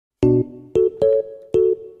Hey,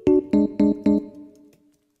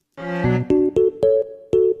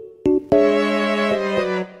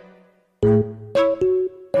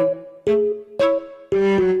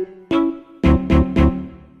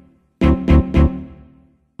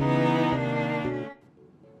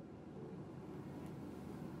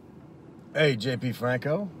 JP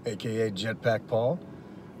Franco, aka Jetpackpaul.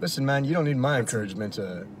 Listen, man, you don't need my encouragement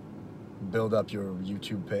to build up your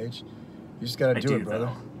YouTube page. You just gotta do it,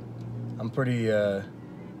 brother. I'm pretty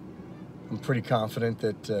confident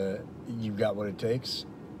that you've got what it takes.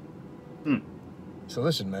 So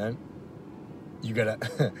listen, man, you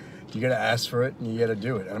gotta you gotta ask for it and you gotta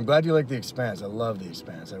do it. And I'm glad you like The Expanse. I love The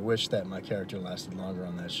Expanse. I wish that my character lasted longer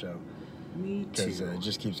on that show. Me too. Because it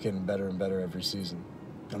just keeps getting better and better every season.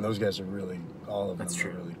 And those guys are really, all of them are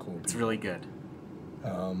really cool people. It's really good.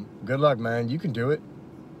 Good luck, man. You can do it.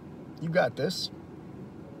 You got this.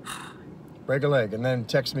 Break a leg, and then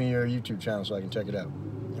text me your YouTube channel so I can check it out.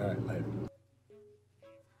 All right, later.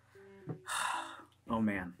 Oh,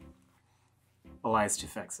 man. Elias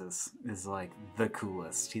Tufexis is, like, the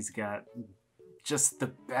coolest. He's got just the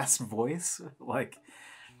best voice. Like,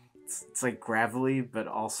 it's like gravelly, but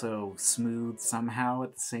also smooth somehow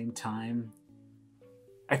at the same time.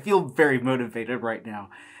 I feel very motivated right now.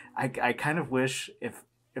 I kind of wish if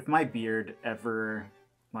my beard ever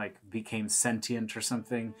like became sentient or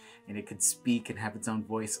something and it could speak and have its own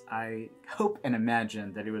voice, I hope and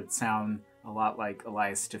imagine that it would sound a lot like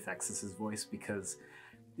Elias Tufexis' voice, because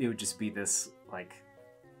it would just be this like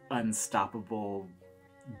unstoppable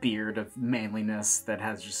beard of manliness that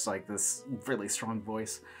has just like this really strong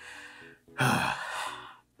voice.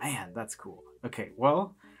 Man, that's cool. Okay,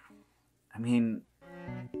 well, I mean,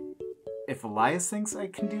 if Elias thinks I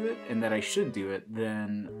can do it and that I should do it,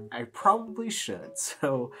 then I probably should.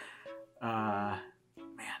 So, man,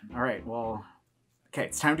 all right, well, okay,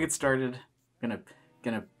 it's time to get started. Gonna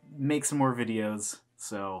make some more videos,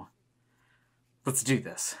 so let's do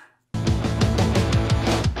this.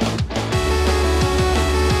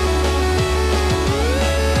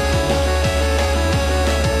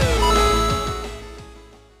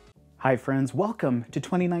 Hi friends, welcome to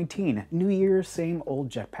 2019. New Year, same old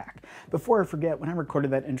jetpack. Before I forget, when I recorded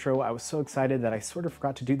that intro, I was so excited that I sort of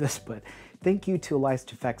forgot to do this, but thank you to Elias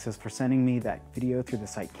Tufexis for sending me that video through the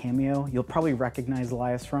site Cameo. You'll probably recognize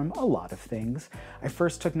Elias from a lot of things. I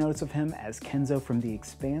first took notice of him as Kenzo from The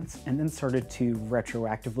Expanse, and then started to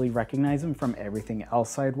retroactively recognize him from everything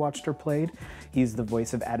else I had watched or played. He's the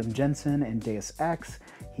voice of Adam Jensen in Deus Ex.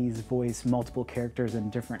 He's voiced multiple characters in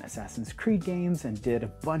different Assassin's Creed games and did a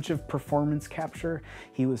bunch of performance capture.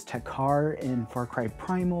 He was Tekar in Far Cry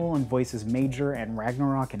Primal and voices Major and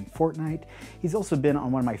Ragnarok in Fortnite. He's also been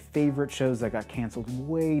on one of my favorite shows that got canceled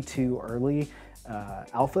way too early,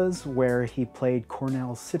 Alphas, where he played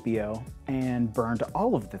Cornel Scipio and burned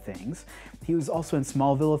all of the things. He was also in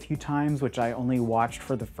Smallville a few times, which I only watched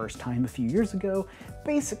for the first time a few years ago.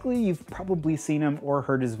 Basically, you've probably seen him or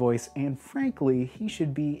heard his voice, and frankly, he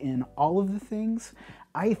should be in all of the things.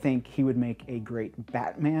 I think he would make a great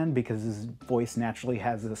Batman because his voice naturally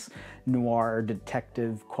has this noir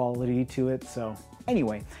detective quality to it. So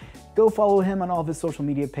anyway, go follow him on all of his social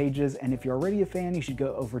media pages, and if you're already a fan, you should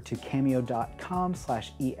go over to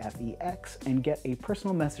cameo.com/EFEX and get a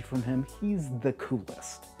personal message from him. He's the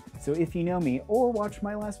coolest. So if you know me or watched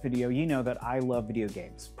my last video, you know that I love video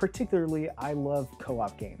games. Particularly, I love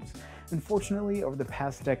co-op games. Unfortunately, over the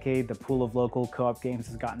past decade, the pool of local co-op games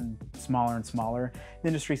has gotten smaller and smaller. The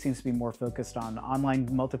industry seems to be more focused on online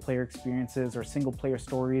multiplayer experiences or single-player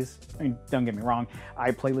stories. I mean, don't get me wrong,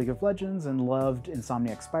 I play League of Legends and loved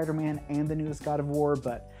Insomniac Spider-Man and the newest God of War,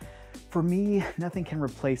 but for me, nothing can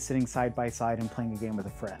replace sitting side by side and playing a game with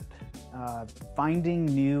a friend. Finding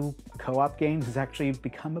new co-op games has actually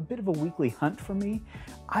become a bit of a weekly hunt for me.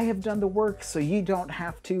 I have done the work, so you don't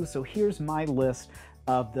have to, so here's my list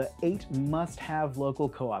of the 8 must-have local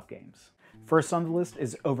co-op games. First on the list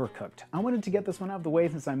is Overcooked. I wanted to get this one out of the way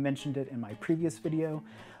since I mentioned it in my previous video.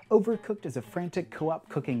 Overcooked is a frantic co-op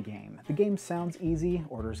cooking game. The game sounds easy.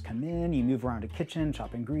 Orders come in, you move around a kitchen,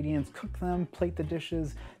 chop ingredients, cook them, plate the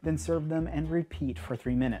dishes, then serve them, and repeat for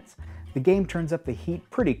 3 minutes. The game turns up the heat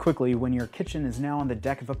pretty quickly when your kitchen is now on the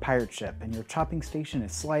deck of a pirate ship and your chopping station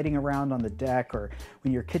is sliding around on the deck, or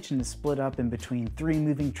when your kitchen is split up in between 3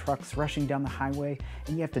 moving trucks rushing down the highway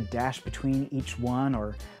and you have to dash between each one,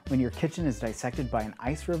 or when your kitchen is dissected by an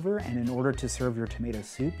ice river and in order to serve your tomato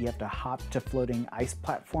soup you have to hop to floating ice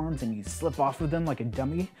platforms and you slip off of them like a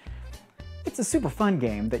dummy. It's a super fun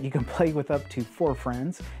game that you can play with up to 4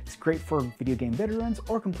 friends. It's great for video game veterans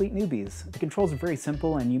or complete newbies. The controls are very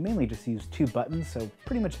simple and you mainly just use 2 buttons, so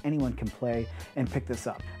pretty much anyone can play and pick this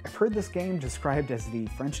up. I've heard this game described as the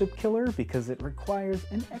friendship killer because it requires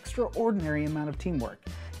an extraordinary amount of teamwork.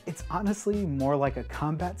 It's honestly more like a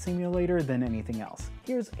combat simulator than anything else.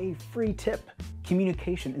 Here's a free tip.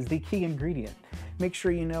 Communication is the key ingredient. Make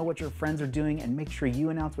sure you know what your friends are doing and make sure you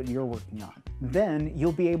announce what you're working on. Then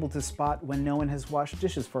you'll be able to spot when no one has washed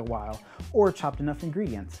dishes for a while or chopped enough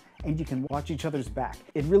ingredients, and you can watch each other's back.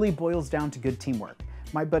 It really boils down to good teamwork.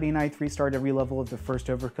 My buddy and I 3-starred every level of the first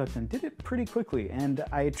Overcooked and did it pretty quickly, and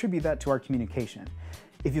I attribute that to our communication.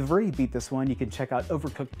 If you've already beat this one, you can check out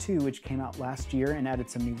Overcooked 2, which came out last year and added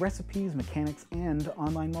some new recipes, mechanics, and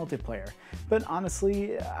online multiplayer. But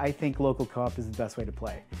honestly, I think local co-op is the best way to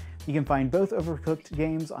play. You can find both Overcooked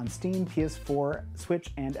games on Steam, PS4,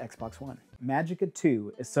 Switch, and Xbox One. Magicka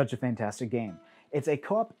 2 is such a fantastic game. It's a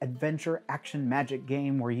co-op adventure action magic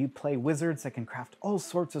game where you play wizards that can craft all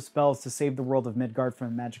sorts of spells to save the world of Midgard from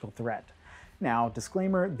a magical threat. Now,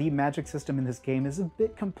 disclaimer, the magic system in this game is a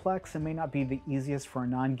bit complex and may not be the easiest for a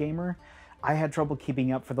non-gamer. I had trouble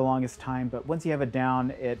keeping up for the longest time, but once you have it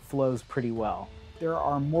down, it flows pretty well. There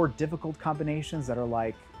are more difficult combinations that are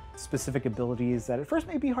like specific abilities that at first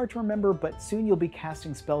may be hard to remember, but soon you'll be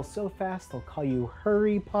casting spells so fast they'll call you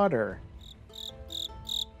Harry Potter.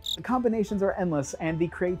 The combinations are endless and the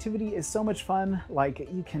creativity is so much fun. Like,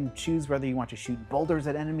 you can choose whether you want to shoot boulders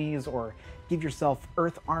at enemies or give yourself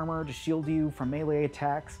earth armor to shield you from melee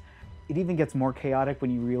attacks. It even gets more chaotic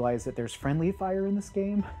when you realize that there's friendly fire in this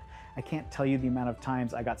game. I can't tell you the amount of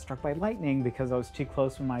times I got struck by lightning because I was too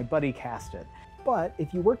close when my buddy cast it. But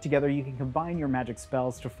if you work together, you can combine your magic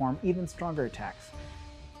spells to form even stronger attacks.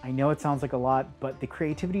 I know it sounds like a lot, but the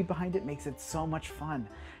creativity behind it makes it so much fun.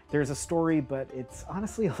 There's a story, but it's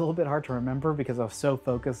honestly a little bit hard to remember because I was so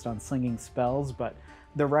focused on slinging spells, but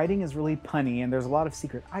the writing is really punny and there's a lot of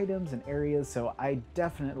secret items and areas, so I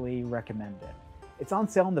definitely recommend it. It's on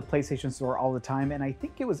sale in the PlayStation Store all the time, and I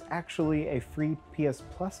think it was actually a free PS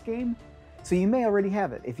Plus game, so you may already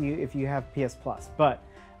have it if you have PS Plus, but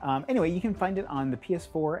anyway, you can find it on the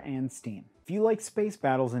PS4 and Steam. If you like space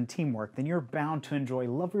battles and teamwork, then you're bound to enjoy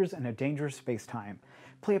Lovers in a Dangerous Space-Time.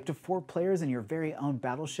 Play up to 4 players in your very own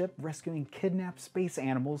battleship, rescuing kidnapped space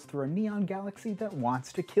animals through a neon galaxy that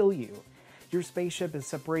wants to kill you. Your spaceship is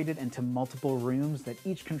separated into multiple rooms that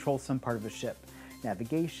each control some part of the ship: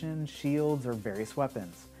 navigation, shields, or various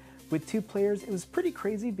weapons. With 2 players, it was pretty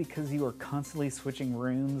crazy because you were constantly switching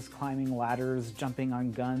rooms, climbing ladders, jumping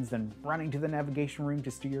on guns, then running to the navigation room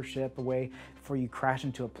to steer your ship away before you crash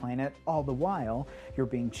into a planet, all the while you're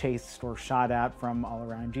being chased or shot at from all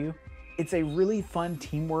around you. It's a really fun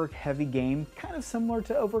teamwork-heavy game, kind of similar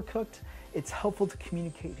to Overcooked. It's helpful to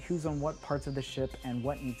communicate who's on what parts of the ship and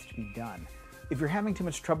what needs to be done. If you're having too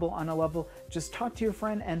much trouble on a level, just talk to your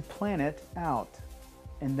friend and plan it out.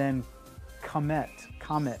 And then commit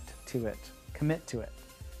to it.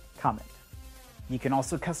 You can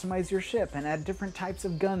also customize your ship and add different types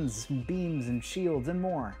of guns, beams, and shields, and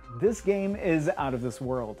more. This game is out of this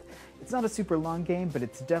world. It's not a super long game, but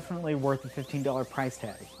it's definitely worth the $15 price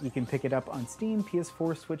tag. You can pick it up on Steam,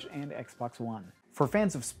 PS4, Switch, and Xbox One. For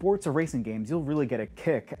fans of sports or racing games, you'll really get a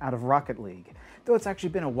kick out of Rocket League. Though it's actually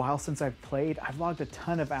been a while since I've played, I've logged a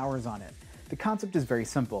ton of hours on it. The concept is very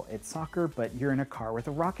simple. It's soccer, but you're in a car with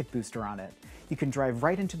a rocket booster on it. You can drive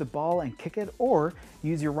right into the ball and kick it, or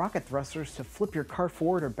use your rocket thrusters to flip your car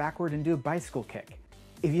forward or backward and do a bicycle kick.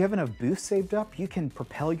 If you have enough boost saved up, you can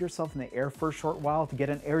propel yourself in the air for a short while to get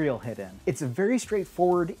an aerial hit in. It's a very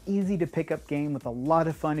straightforward, easy to pick up game with a lot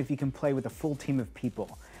of fun if you can play with a full team of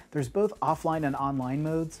people. There's both offline and online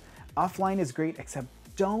modes. Offline is great, except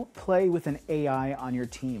don't play with an AI on your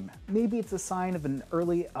team. Maybe it's a sign of an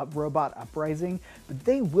early robot uprising, but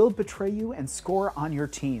they will betray you and score on your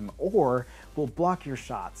team, or will block your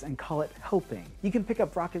shots and call it helping. You can pick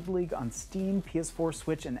up Rocket League on Steam, PS4,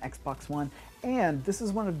 Switch, and Xbox One, and this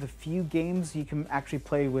is one of the few games you can actually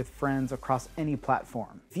play with friends across any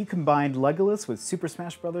platform. If you combined Legolas with Super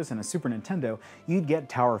Smash Bros. And a Super Nintendo, you'd get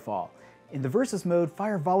Towerfall. In the Versus mode,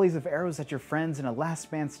 fire volleys of arrows at your friends in a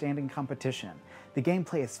last man standing competition. The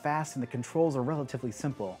gameplay is fast and the controls are relatively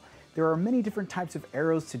simple. There are many different types of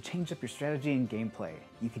arrows to change up your strategy and gameplay.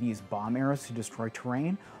 You can use bomb arrows to destroy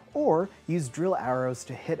terrain, or use drill arrows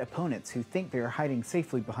to hit opponents who think they are hiding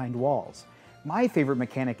safely behind walls. My favorite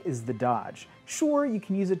mechanic is the dodge. Sure, you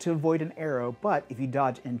can use it to avoid an arrow, but if you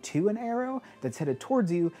dodge into an arrow that's headed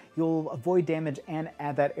towards you, you'll avoid damage and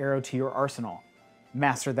add that arrow to your arsenal.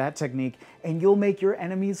 Master that technique, and you'll make your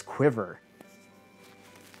enemies quiver.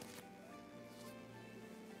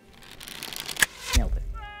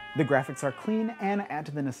 The graphics are clean and add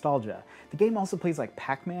to the nostalgia. The game also plays like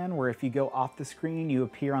Pac-Man, where if you go off the screen, you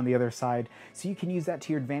appear on the other side, so you can use that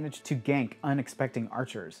to your advantage to gank unexpected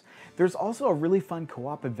archers. There's also a really fun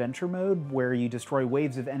co-op adventure mode where you destroy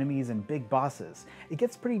waves of enemies and big bosses. It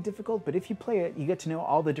gets pretty difficult, but if you play it, you get to know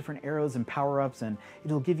all the different arrows and power-ups, and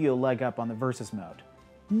it'll give you a leg up on the versus mode.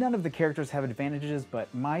 None of the characters have advantages,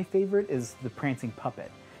 but my favorite is the prancing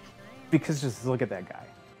puppet. Because just look at that guy.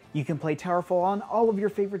 You can play Towerfall on all of your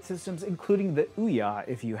favorite systems, including the Ouya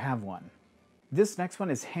if you have one. This next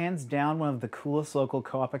one is hands down one of the coolest local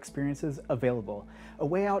co-op experiences available. A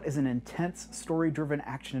Way Out is an intense, story-driven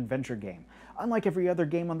action-adventure game. Unlike every other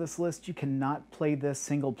game on this list, you cannot play this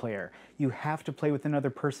single player. You have to play with another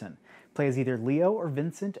person. Play as either Leo or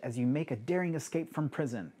Vincent as you make a daring escape from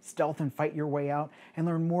prison, stealth and fight your way out, and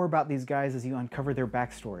learn more about these guys as you uncover their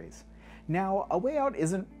backstories. Now, A Way Out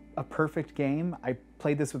isn't a perfect game. I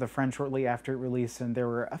played this with a friend shortly after it released and there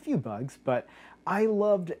were a few bugs, but I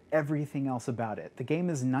loved everything else about it. The game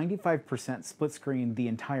is 95% split screen the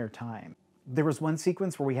entire time. There was one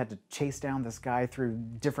sequence where we had to chase down this guy through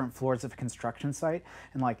different floors of a construction site,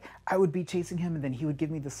 and like I would be chasing him and then he would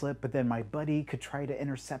give me the slip, but then my buddy could try to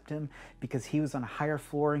intercept him because he was on a higher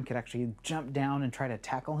floor and could actually jump down and try to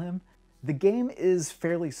tackle him. The game is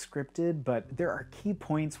fairly scripted, but there are key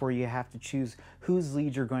points where you have to choose whose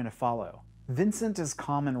lead you're going to follow. Vincent is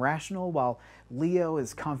calm and rational, while Leo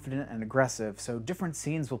is confident and aggressive, so different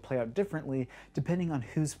scenes will play out differently depending on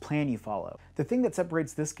whose plan you follow. The thing that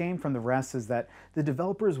separates this game from the rest is that the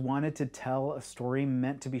developers wanted to tell a story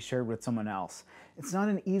meant to be shared with someone else. It's not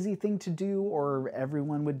an easy thing to do, or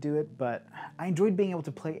everyone would do it, but I enjoyed being able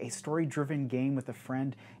to play a story-driven game with a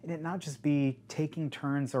friend and it not just be taking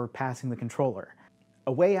turns or passing the controller.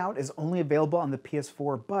 A Way Out is only available on the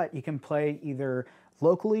PS4, but you can play either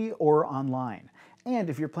locally or online. And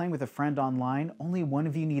if you're playing with a friend online, only one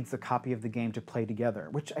of you needs a copy of the game to play together,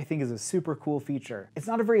 which I think is a super cool feature. It's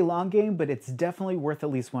not a very long game, but it's definitely worth at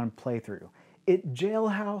least one playthrough. It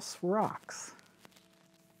jailhouse rocks.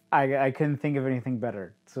 I couldn't think of anything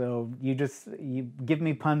better. So you give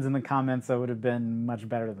me puns in the comments that would have been much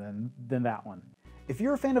better than that one. If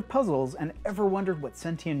you're a fan of puzzles and ever wondered what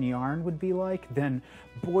Sentient Yarn would be like, then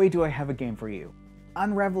boy do I have a game for you.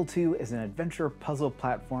 Unravel 2 is an adventure puzzle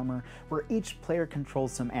platformer where each player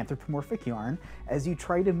controls some anthropomorphic yarn as you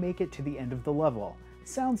try to make it to the end of the level.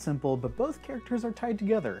 Sounds simple, but both characters are tied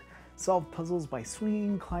together. Solve puzzles by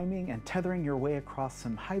swinging, climbing, and tethering your way across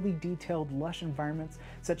some highly detailed, lush environments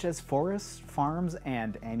such as forests, farms,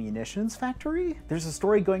 and ammunitions factory. There's a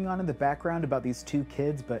story going on in the background about these two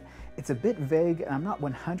kids, but it's a bit vague and I'm not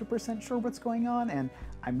 100% sure what's going on, and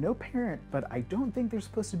I'm no parent, but I don't think they're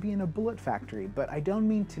supposed to be in a bullet factory, but I don't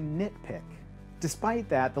mean to nitpick. Despite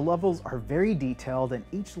that, the levels are very detailed and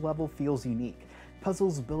each level feels unique.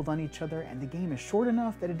 Puzzles build on each other and the game is short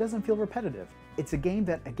enough that it doesn't feel repetitive. It's a game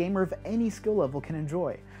that a gamer of any skill level can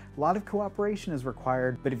enjoy. A lot of cooperation is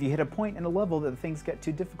required, but if you hit a point in a level that things get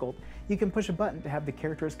too difficult, you can push a button to have the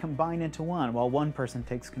characters combine into one while one person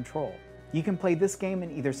takes control. You can play this game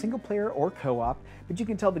in either single player or co-op, but you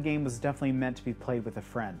can tell the game was definitely meant to be played with a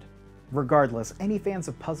friend. Regardless, any fans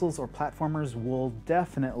of puzzles or platformers will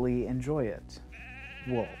definitely enjoy it.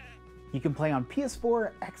 Whoa. You can play on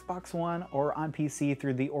PS4, Xbox One, or on PC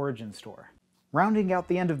through the Origin Store. Rounding out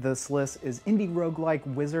the end of this list is indie roguelike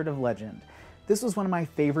Wizard of Legend. This was one of my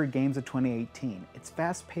favorite games of 2018. It's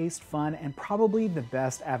fast-paced, fun, and probably the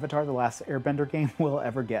best Avatar: The Last Airbender game we'll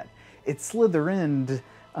ever get. It slithered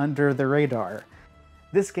under the radar.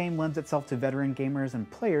 This game lends itself to veteran gamers and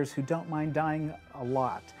players who don't mind dying a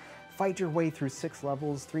lot. Fight your way through 6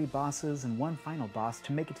 levels, 3 bosses, and 1 final boss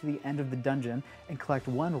to make it to the end of the dungeon and collect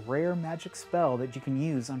 1 rare magic spell that you can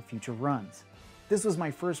use on future runs. This was my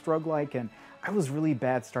first roguelike and I was really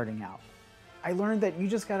bad starting out. I learned that you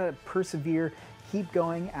just gotta persevere, keep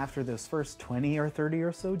going after those first 20 or 30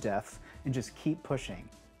 or so deaths, and just keep pushing.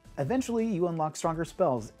 Eventually, you unlock stronger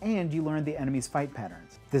spells, and you learn the enemy's fight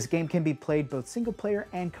patterns. This game can be played both single player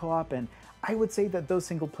and co-op, and I would say that though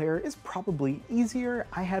single player is probably easier,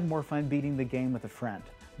 I had more fun beating the game with a friend.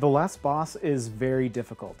 The last boss is very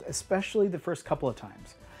difficult, especially the first couple of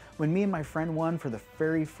times. When me and my friend won for the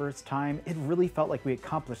very first time, it really felt like we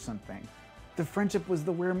accomplished something. The friendship was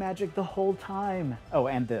the rare magic the whole time. Oh,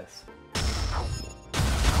 and this.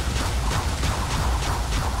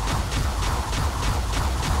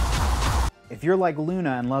 If you're like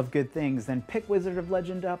Luna and love good things, then pick Wizard of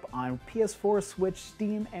Legend up on PS4, Switch,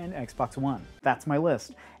 Steam, and Xbox One. That's my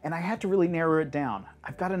list, and I had to really narrow it down.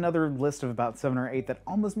 I've got another list of about 7 or 8 that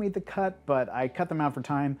almost made the cut, but I cut them out for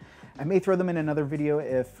time. I may throw them in another video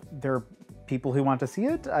if they're people who want to see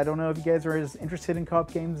it. I don't know if you guys are as interested in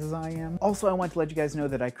co-op games as I am. Also, I want to let you guys know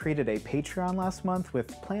that I created a Patreon last month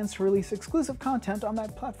with plans to release exclusive content on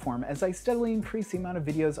that platform as I steadily increase the amount of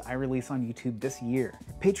videos I release on YouTube this year.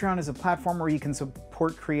 Patreon is a platform where you can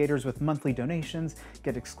support creators with monthly donations,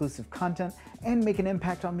 get exclusive content, and make an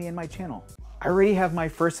impact on me and my channel. I already have my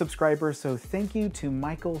first subscriber, so thank you to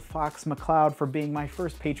Michael Fox McLeod for being my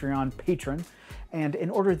first Patreon patron. And in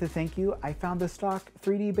order to thank you, I found this stock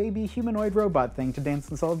 3D baby humanoid robot thing to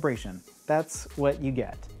dance in celebration. That's what you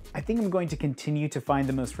get. I think I'm going to continue to find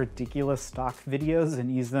the most ridiculous stock videos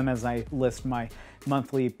and use them as I list my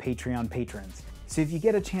monthly Patreon patrons. So if you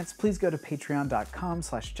get a chance, please go to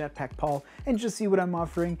patreon.com/jetpackpaul and just see what I'm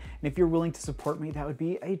offering. And if you're willing to support me, that would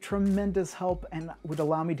be a tremendous help and would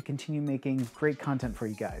allow me to continue making great content for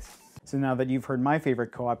you guys. So now that you've heard my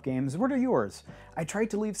favorite co-op games, what are yours? I tried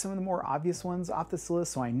to leave some of the more obvious ones off this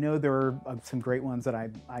list, so I know there are some great ones that I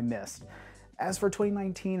missed. As for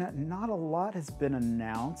 2019, not a lot has been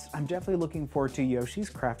announced. I'm definitely looking forward to Yoshi's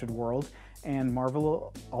Crafted World and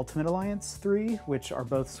Marvel Ultimate Alliance 3, which are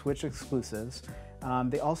both Switch exclusives.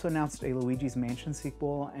 They also announced a Luigi's Mansion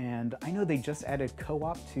sequel, and I know they just added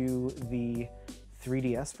co-op to the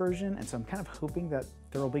 3DS version, and so I'm kind of hoping that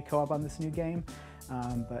there will be co-op on this new game.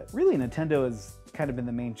 But really, Nintendo has kind of been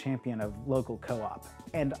the main champion of local co-op.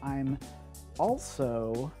 And I'm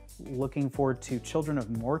also looking forward to Children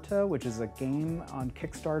of Morta, which is a game on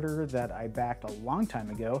Kickstarter that I backed a long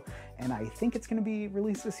time ago, and I think it's going to be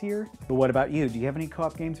released this year. But what about you? Do you have any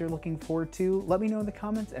co-op games you're looking forward to? Let me know in the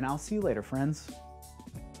comments, and I'll see you later, friends.